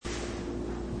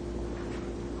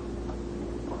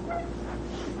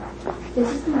This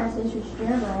is the message which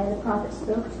Jeremiah the prophet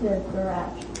spoke to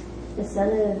Baruch, the son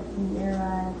of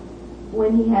Neriah,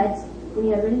 when he had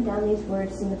written down these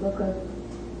words in the book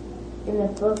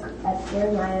at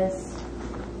Jeremiah's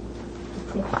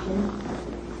dictation,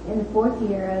 in the 4th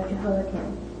year of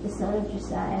Jehoiakim, the son of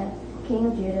Josiah, king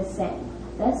of Judah, saying,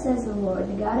 Thus says the Lord,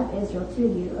 the God of Israel, to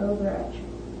you, O Baruch.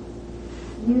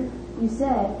 You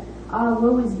said, Ah,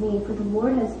 woe is me, for the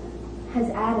Lord has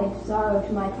added sorrow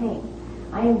to my pain.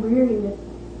 I am weary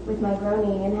with my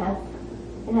groaning and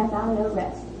have found no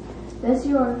rest. Thus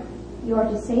you are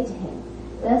to say to him,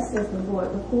 Thus says the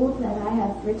Lord, Behold, what I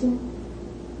have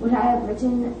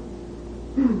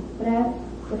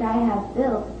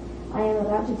built, I am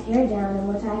about to tear down, and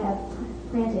what I have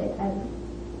planted,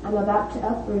 I'm about to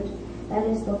uproot. That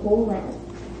is the whole land.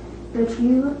 But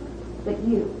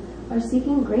you are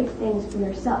seeking great things for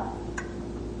yourself.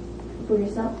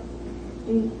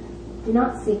 Do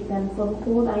not seek them, for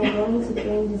behold, I am going to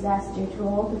bring disaster to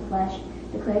all the flesh,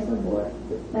 declares the Lord.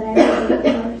 But I will give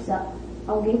it for yourself.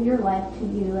 I'll give your life to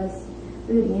you as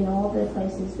booty in all the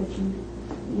places which you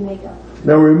may go.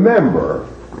 Now remember,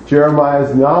 Jeremiah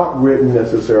is not written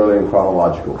necessarily in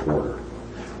chronological order.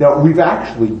 Now we've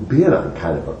actually been on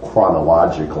kind of a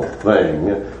chronological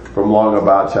thing from long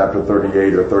about chapter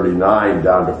 38 or 39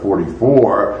 down to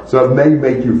 44, so it may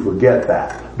make you forget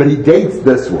that. But he dates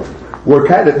this one.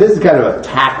 This is kind of a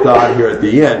tacked on here at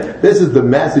the end. This is the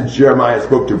message Jeremiah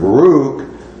spoke to Baruch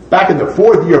back in the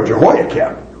 4th year of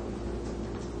Jehoiakim.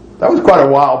 That was quite a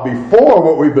while before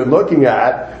what we've been looking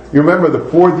at. You remember the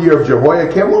 4th year of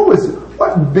Jehoiakim?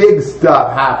 What big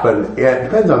stuff happened? It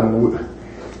depends on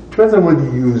whether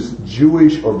you use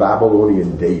Jewish or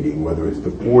Babylonian dating, whether it's the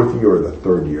 4th year or the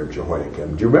 3rd year of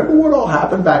Jehoiakim. Do you remember what all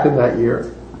happened back in that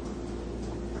year?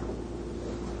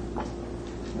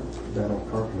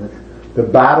 The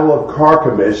Battle of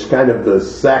Carchemish, kind of the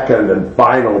second and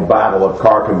final Battle of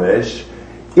Carchemish,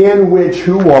 in which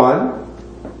who won?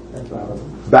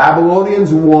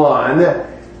 Babylonians won.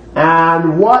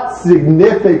 And what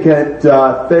significant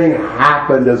thing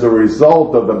happened as a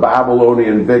result of the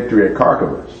Babylonian victory at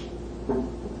Carchemish?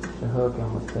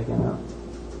 Jehoiakim was taken out,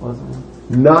 wasn't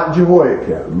he? Not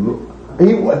Jehoiakim.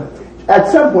 At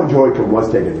some point Jehoiakim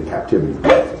was taken into captivity.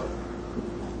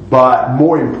 But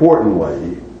more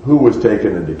importantly, who was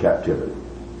taken into captivity?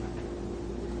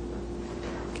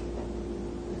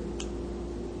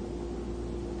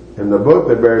 In the book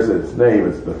that bears its name,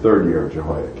 it's the 3rd year of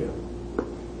Jehoiakim.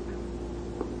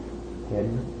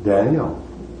 Daniel.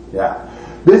 Yeah.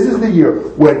 This is the year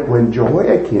when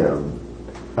Jehoiakim,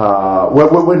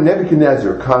 when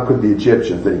Nebuchadnezzar conquered the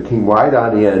Egyptians, then he came right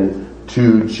on in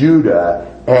to Judah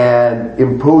and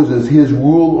imposes his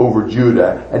rule over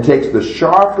Judah and takes the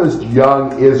sharpest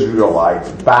young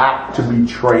Israelites back to be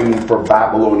trained for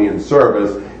Babylonian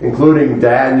service, including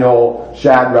Daniel,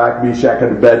 Shadrach, Meshach,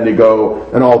 and Abednego,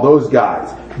 and all those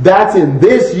guys. That's in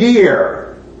this year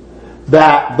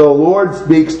that the Lord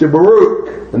speaks to Baruch.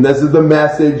 And this is the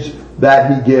message that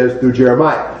he gives through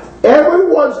Jeremiah. Every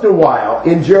once in a while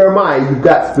in Jeremiah, you've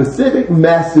got specific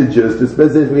messages to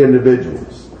specific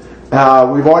individuals.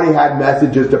 We've already had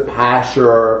messages to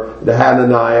Pashur, to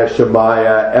Hananiah,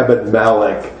 Shemaiah,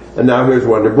 Ebed-Melech, and now here's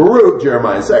one to Baruch,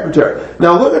 Jeremiah's secretary.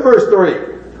 Now look at verse 3.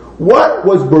 What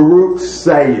was Baruch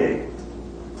saying?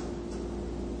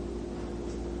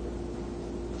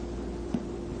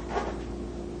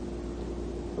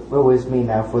 Woe is me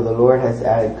now, for the Lord has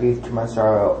added grief to my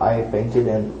sorrow. I have fainted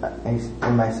in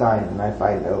my sighing, and I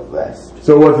find no rest.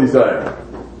 So what's he saying?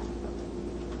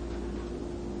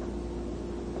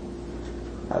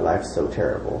 My life's so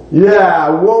terrible. Yeah,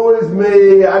 woe is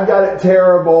me, I've got it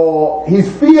terrible. He's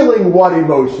feeling what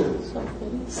emotions?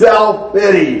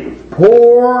 Self-pity.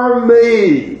 Poor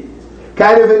me.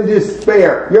 Kind of in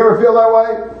despair. You ever feel that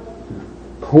way?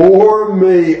 Poor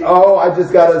me. Oh, I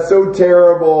just got it so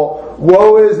terrible.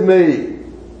 Woe is me.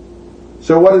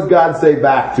 So what does God say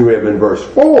back to him in verse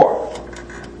 4? It's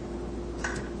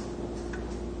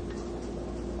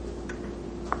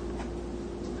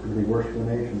going to be worse for the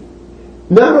nation.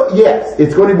 Yes,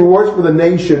 it's going to be worse for the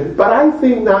nation, but I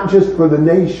think not just for the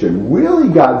nation. Really,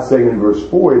 God's saying in verse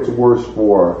 4, it's worse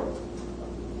for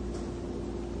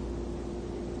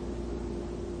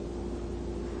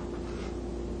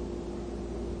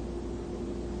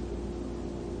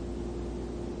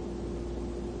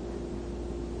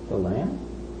the land?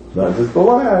 not just the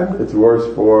land, it's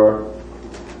worse for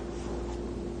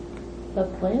The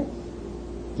plants?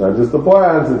 not just the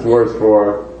plants, it's worse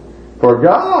for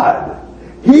God.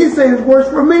 He's saying it's worse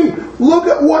for me. Look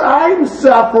at what I'm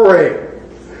suffering.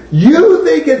 You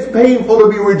think it's painful to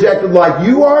be rejected like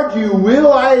you are? Do you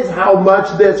realize how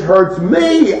much this hurts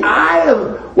me?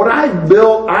 What I've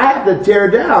built, I have to tear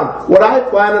down. What I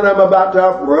planted, I'm about to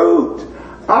uproot.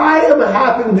 I am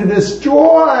having to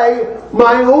destroy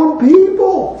my own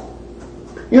people.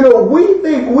 We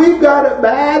think we've got it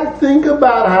bad. Think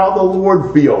about how the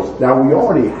Lord feels. Now, we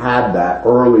already had that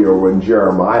earlier when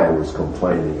Jeremiah was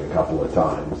complaining a couple of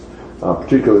times,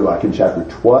 particularly like in chapter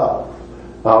 12,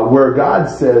 where God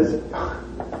says,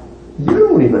 you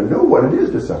don't even know what it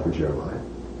is to suffer, Jeremiah.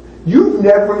 You've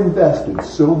never invested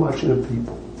so much in a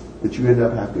people that you end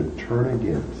up having to turn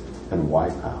against and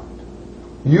wipe out.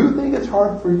 You think it's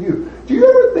hard for you. Do you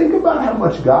ever think about how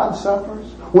much God suffers?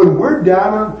 When we're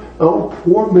down on, oh,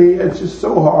 poor me, it's just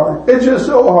so hard. It's just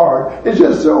so hard. It's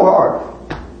just so hard.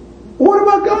 What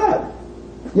about God?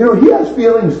 He has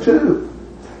feelings too.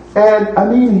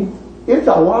 And, it's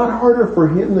a lot harder for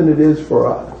Him than it is for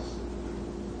us.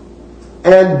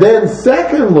 And then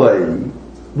secondly,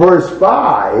 verse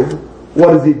 5,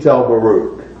 what does He tell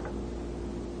Baruch?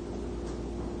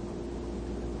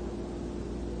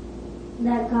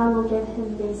 That God will give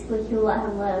him, basically, He'll let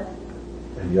him live.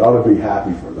 And you ought to be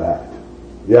happy for that.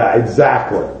 Yeah,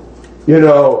 exactly.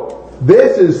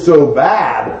 This is so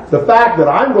bad. The fact that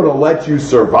I'm going to let you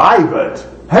survive it.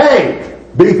 Hey,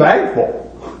 be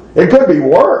thankful. It could be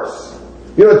worse.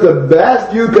 It's the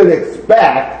best you can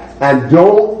expect, and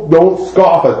don't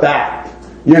scoff at that.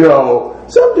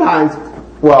 Sometimes,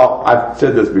 well, I've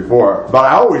said this before, but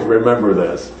I always remember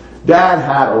this. Dad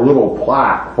had a little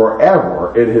plaque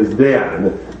forever in his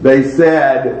den. They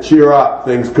said, cheer up,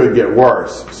 things could get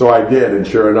worse. So I did, and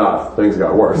sure enough, things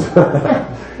got worse. But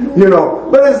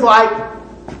it's like,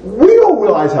 we don't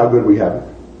realize how good we have it.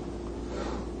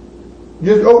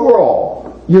 Just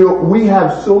overall, we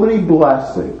have so many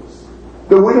blessings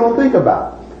that we don't think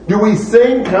about. Do we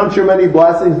sing, count your many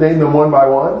blessings, name them one by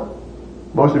one?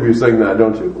 Most of you sing that,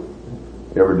 don't you?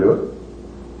 You ever do it?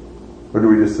 Or do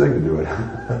we just sing to do it?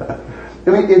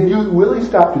 If you really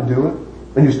stop to do it,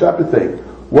 and you stop to think,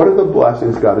 what are the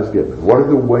blessings God has given? What are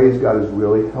the ways God has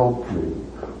really helped me?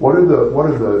 What are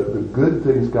the good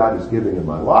things God is giving in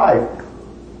my life?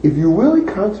 If you really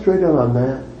concentrate on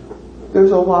that,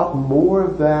 there's a lot more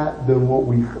of that than what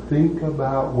we think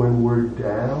about when we're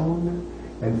down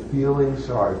and feeling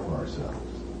sorry for ourselves.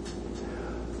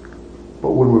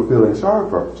 But when we're feeling sorry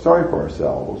for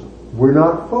ourselves, we're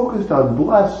not focused on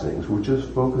blessings. We're just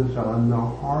focused on the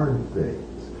hard things.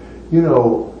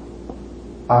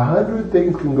 100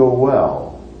 things can go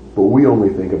well, but we only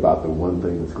think about the one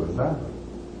thing that's going bad.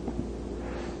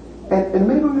 And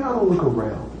maybe we ought to look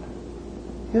around.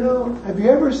 Have you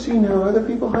ever seen how other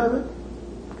people have it?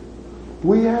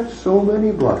 We have so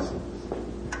many blessings.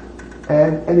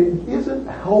 And it isn't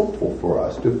helpful for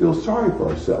us to feel sorry for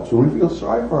ourselves. When we feel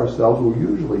sorry for ourselves, we're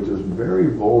usually just very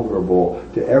vulnerable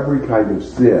to every kind of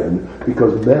sin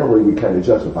because mentally we kind of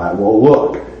justify it. Well,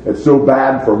 look, it's so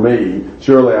bad for me,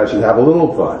 surely I should have a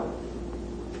little fun.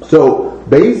 So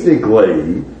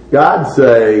basically, God's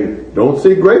saying, don't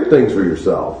seek great things for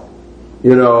yourself.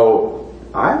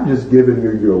 I'm just giving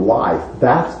you your life.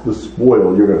 That's the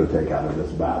spoil you're going to take out of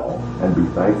this battle. And be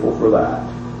thankful for that.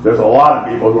 There's a lot of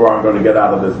people who aren't going to get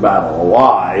out of this battle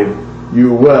alive.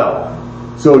 You will.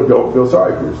 So don't feel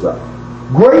sorry for yourself.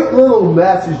 Great little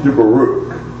message to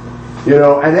Baruch.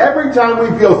 And every time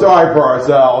we feel sorry for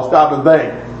ourselves, stop and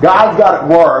think, God's got it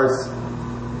worse,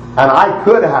 and I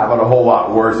could have it a whole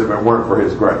lot worse if it weren't for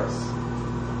His grace.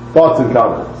 Thoughts and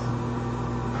comments?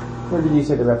 Where did you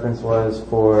say the reference was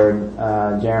for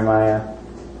Jeremiah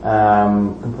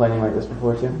complaining like this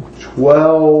before, Tim?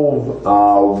 12,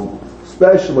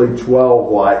 especially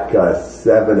 12, like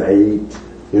 7, 8,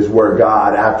 is where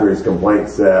God, after His complaint,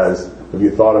 says, have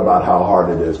you thought about how hard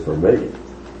it is for me?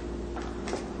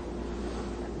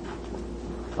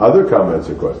 Other comments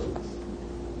or questions?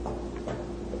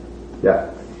 Yeah,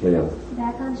 Leon.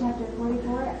 Back on chapter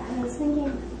 44, I was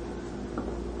thinking,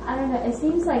 I don't know, it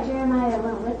seems like Jeremiah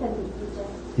went with them to Egypt.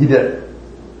 He did.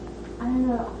 I don't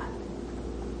know,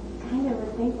 I kind of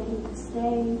would think that he could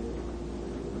stay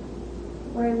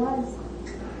where he was.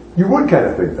 You would kind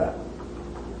of think that.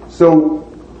 So,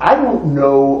 I don't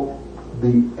know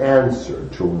the answer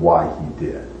to why he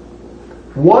did.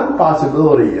 One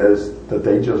possibility is that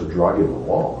they just drug him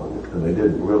along and they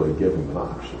didn't really give him an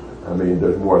option. I mean,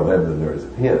 there's more of them than there is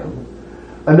of him.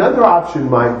 Another option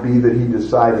might be that he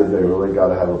decided they really got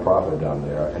to have a prophet down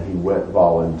there, and he went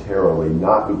voluntarily,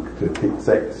 not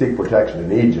to seek protection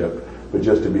in Egypt, but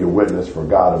just to be a witness for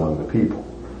God among the people.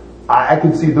 I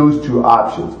can see those two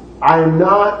options. I'm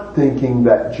not thinking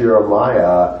that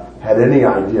Jeremiah had any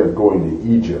idea of going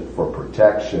to Egypt for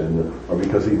protection or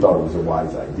because he thought it was a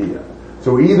wise idea.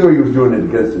 So either he was doing it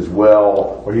against his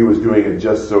will or he was doing it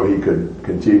just so he could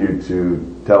continue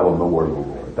to tell them the word of the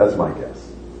Lord. That's my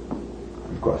guess.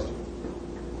 Good question.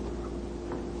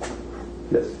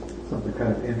 Yes? Something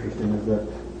kind of interesting is that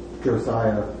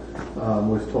Josiah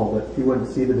was told that he wouldn't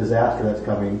see the disaster that's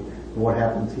coming. And what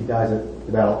happens? He dies at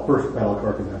the first battle of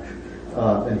Carchemish.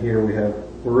 And here we have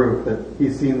Baruch, that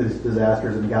he's seen these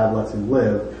disasters and God lets him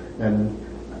live. And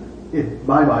in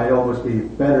my mind, it would almost be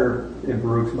better in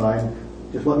Baruch's mind,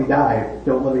 just let me die.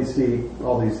 Don't let me see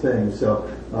all these things. So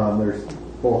there's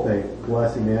both a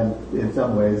blessing and, in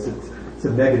some ways, it's a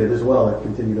negative as well to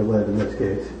continue to live in this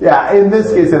case. Yeah, in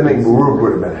this case, I think Baruch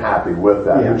would have been happy with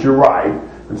that. Yeah. But you're right.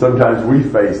 And sometimes we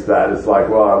face that. It's like,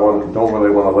 well, don't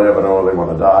really want to live. I don't really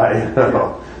want to die.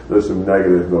 There's some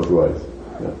negatives both ways.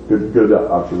 Yeah, good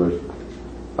observation.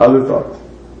 Other thoughts?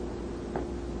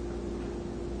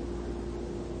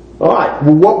 All right.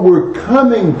 Well, what we're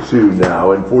coming to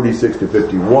now in 46 to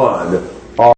 51